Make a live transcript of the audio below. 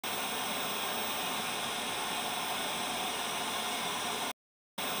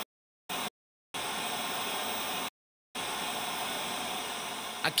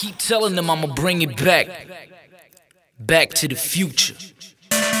keep telling them I'ma bring it back. Back to the future.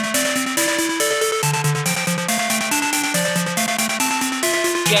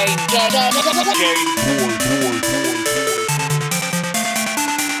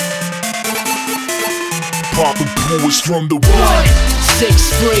 Poppin' boys from the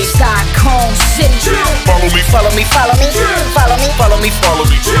 163 Stockholm City. Follow me, Follow me, follow me, follow me, follow me, follow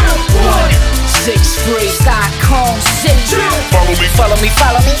me. 163 Stockholm City. Follow me, Follow me,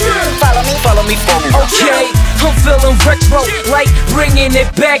 follow me, follow me, follow me, follow me. Okay, I'm feeling retro, like bringing it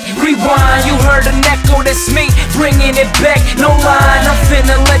back. Rewind, you heard an echo, that's me bringing it back. No line, I'm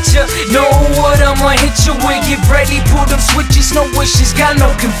finna let you know what I'ma hit you with. Get ready, pull them switches, no wishes, got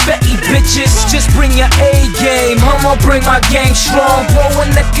no confetti, bitches. Just bring your A game, I'ma bring my gang strong. Blowing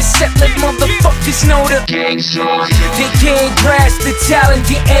the cassette, let motherfuckers know the gang strong. They can't grasp the talent,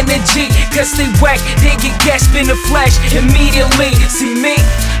 the energy, cause they whack, they get gasped in a flash immediately. See me,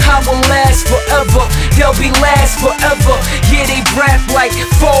 I will last forever, they'll be last forever. Yeah, they rap like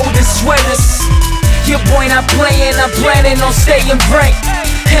folded sweaters. Your boy not playing, I'm planning on staying ranked.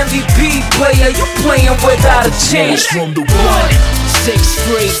 MVP player, you playing without a chance. From the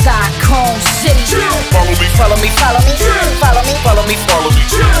 163 Stockholm City. Follow me, Follow me, follow me, follow me, follow me, follow me.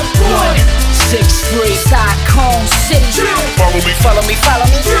 163 Stockholm City. Follow me, Follow me, follow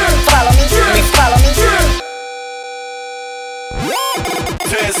me, follow me, follow me.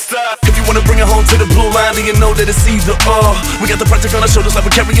 Can't stop. If you wanna bring it home to the blue line, then you know that it's either or. We got the project on our shoulders like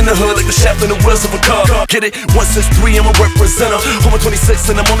we're carrying the hood, like the shaft in the wheels of a car. Get it? 163, I'm a representer. Home at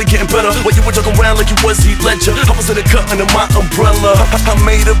 26 and I'm only getting better. While you were joking around like you was Heath Ledger, I was in the cut under my umbrella. I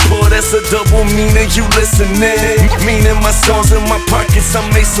made a pull, that's a double meaning. You listening? Meaning my songs in my pockets, I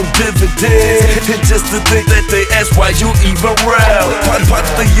made some dividends. And just to think that they ask why you even rap.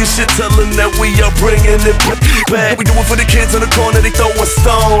 Partner, you should tell them that we are bringing it back. We do it for the kids in the corner, they throwing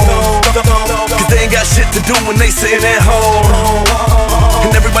stones. Cause they ain't got shit to do when they sitting at home.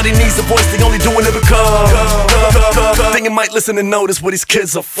 And everybody needs a voice, they only doing it because think you might listen and notice where these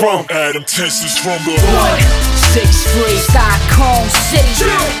kids are from. Adam Tess is from the 163 Stockholm City.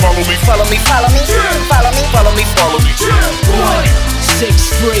 Follow me, Follow me, follow me, follow me, follow me, follow me.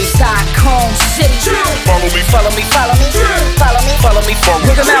 163 Stockholm City. Follow me, Follow me, follow me, follow me, follow me, follow me.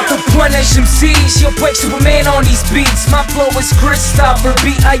 Look, I'm out to punish MCs. You'll break Superman on these beats. My flow is Christopher,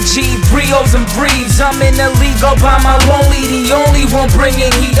 B.I.G., Brios and Breves. I'm in the league all by my lonely, the only one bringing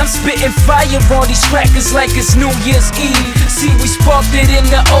heat. I'm spitting fire on these crackers like it's New Year's Eve. See, we sparked it in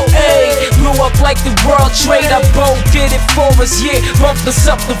the '08, blew up like the World Trade. I both did it for us, yeah, bumped us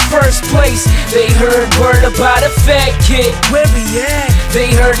up the first place. They heard word about a fat kid. Where we at?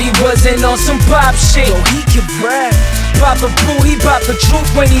 They heard he wasn't on some pop shit. Yo, he can rap. Papa Boo, he bout the truth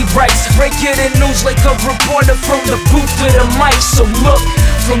when he writes. Breaking the news like a reporter from the booth with a mic. So look,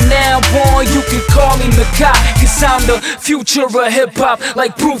 from now on you can call me Makai, cause I'm the future of hip-hop,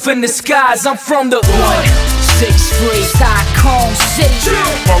 like proof in the skies. I'm from the 163 Stockholm City.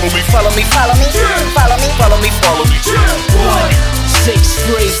 Follow me, Follow me, follow me, follow me, follow me, follow me.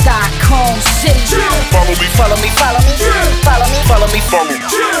 163 Stockholm City. Follow me, Follow me, follow me, follow me, follow me, follow me.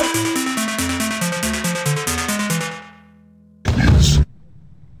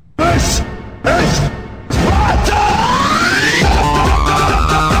 This is Sparta!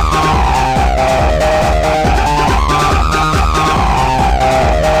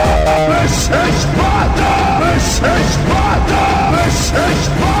 This is Sparta! This is Sparta! This is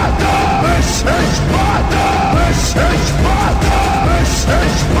Sparta! This is Sparta! This is Sparta! This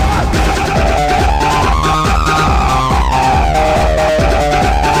is Sparta!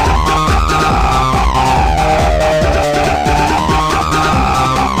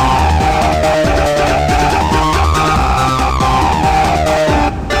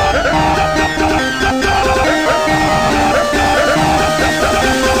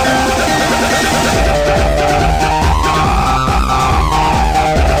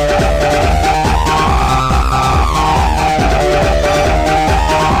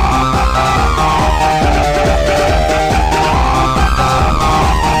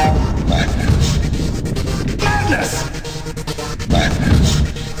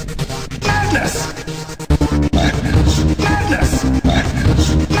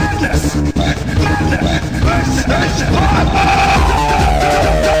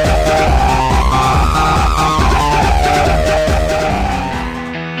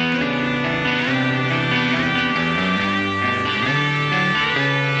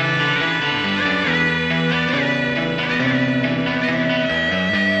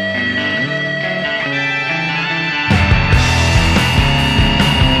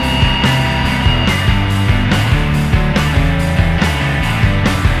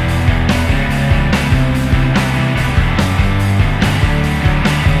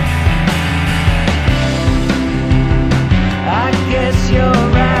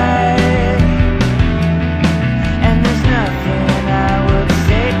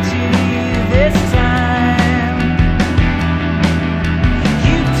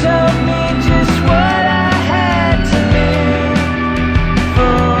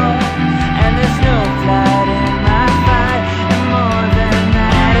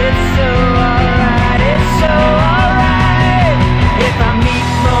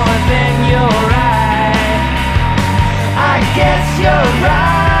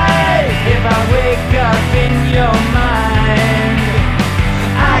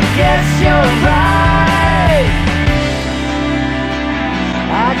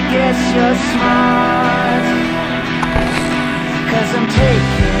 guess you're smart, 'cause I'm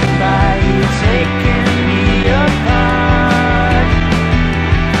taken by you, taking me apart.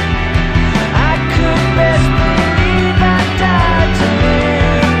 I could best believe I died to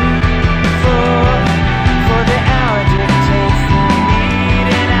live for the hour dictates the need,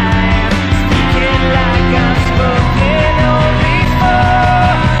 and I am speaking like I'm spoken only for.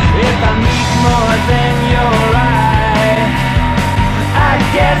 If I meet more than your eye, I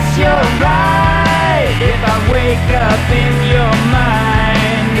guess you're right. If I wake up in your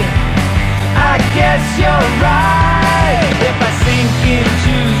mind, I guess you're right. If I sink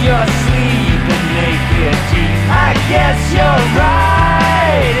into your sleep and make it deep, I guess you're right.